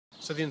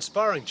So the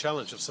inspiring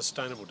challenge of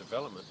sustainable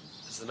development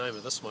is the name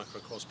of this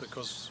microcourse,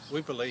 because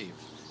we believe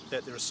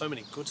that there are so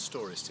many good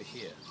stories to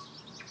hear.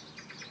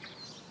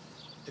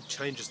 It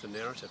changes the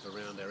narrative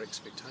around our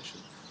expectation.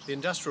 The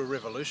Industrial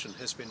Revolution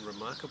has been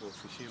remarkable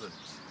for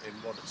humans and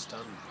what it's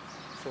done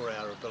for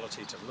our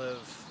ability to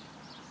live,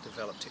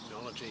 develop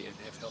technology and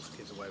have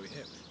healthcare the way we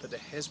have. But there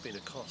has been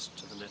a cost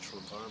to the natural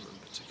environment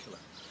in particular.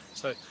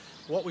 So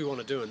what we want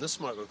to do in this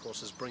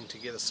microcourse is bring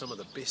together some of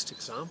the best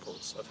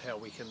examples of how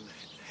we can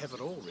have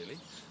it all, really.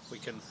 We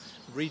can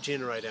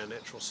regenerate our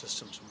natural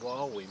systems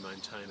while we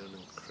maintain and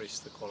increase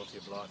the quality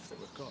of life that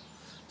we've got.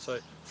 So,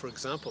 for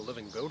example,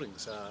 living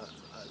buildings are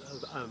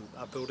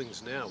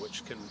buildings now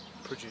which can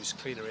produce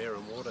cleaner air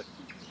and water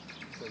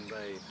than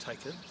they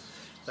take in.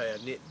 They are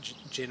net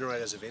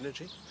generators of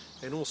energy,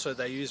 and also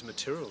they use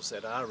materials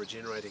that are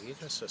regenerating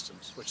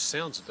ecosystems, which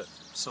sounds a bit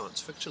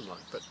science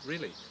fiction-like, but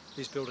really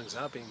these buildings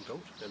are being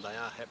built and they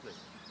are happening.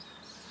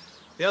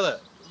 The other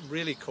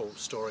really cool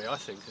story, I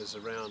think, is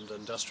around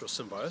industrial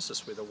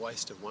symbiosis, where the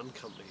waste of one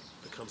company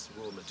becomes the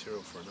raw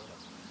material for another.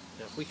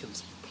 Now, if we can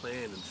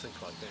plan and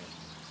think like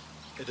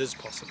that, it is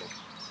possible.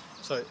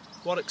 So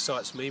what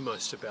excites me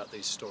most about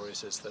these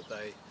stories is that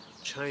they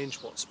change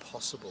what's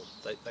possible.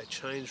 They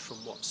change from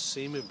what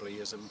seemingly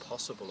is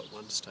impossible at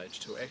one stage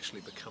to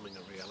actually becoming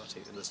a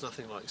reality. And there's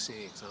nothing like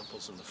seeing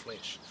examples in the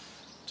flesh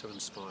to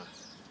inspire.